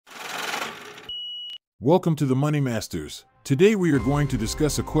Welcome to the Money Masters. Today we are going to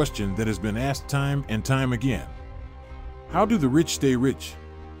discuss a question that has been asked time and time again. How do the rich stay rich?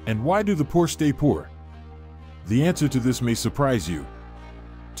 And why do the poor stay poor? The answer to this may surprise you.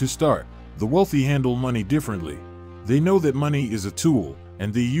 To start, the wealthy handle money differently. They know that money is a tool,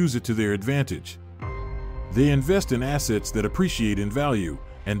 and they use it to their advantage. They invest in assets that appreciate in value,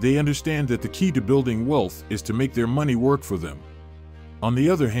 and they understand that the key to building wealth is to make their money work for them. On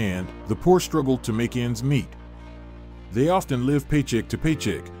the other hand, the poor struggle to make ends meet. They often live paycheck to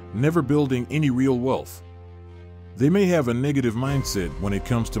paycheck, never building any real wealth. They may have a negative mindset when it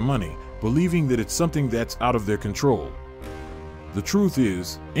comes to money, believing that it's something that's out of their control. The truth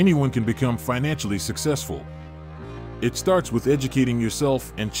is, anyone can become financially successful. It starts with educating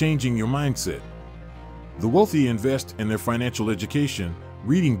yourself and changing your mindset. The wealthy invest in their financial education,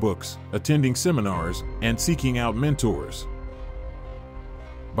 reading books, attending seminars, and seeking out mentors.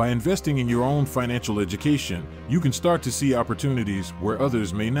 By investing in your own financial education, you can start to see opportunities where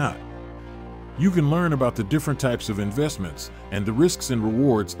others may not. You can learn about the different types of investments and the risks and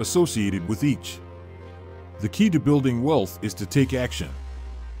rewards associated with each. The key to building wealth is to take action.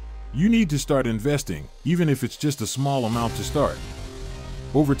 You need to start investing, even if it's just a small amount to start.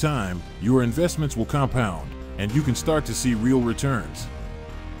 Over time, your investments will compound, and you can start to see real returns.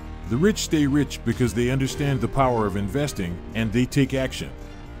 The rich stay rich because they understand the power of investing and they take action.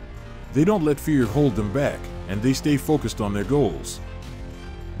 They don't let fear hold them back, and they stay focused on their goals.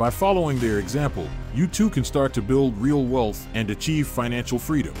 By following their example, you too can start to build real wealth and achieve financial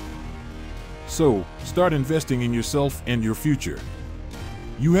freedom. So, start investing in yourself and your future.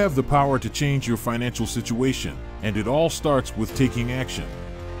 You have the power to change your financial situation, and it all starts with taking action.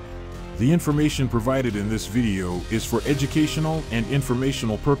 The information provided in this video is for educational and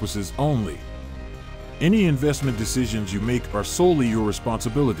informational purposes only. Any investment decisions you make are solely your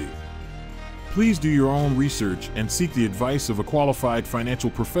responsibility. Please do your own research and seek the advice of a qualified financial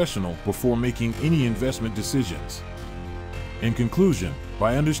professional before making any investment decisions. In conclusion,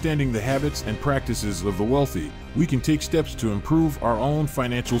 by understanding the habits and practices of the wealthy, we can take steps to improve our own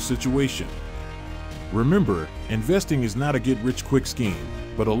financial situation. Remember, investing is not a get-rich-quick scheme,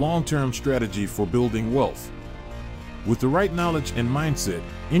 but a long-term strategy for building wealth. With the right knowledge and mindset,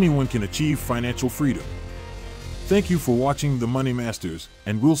 anyone can achieve financial freedom. Thank you for watching The Money Masters,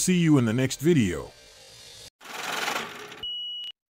 and we'll see you in the next video.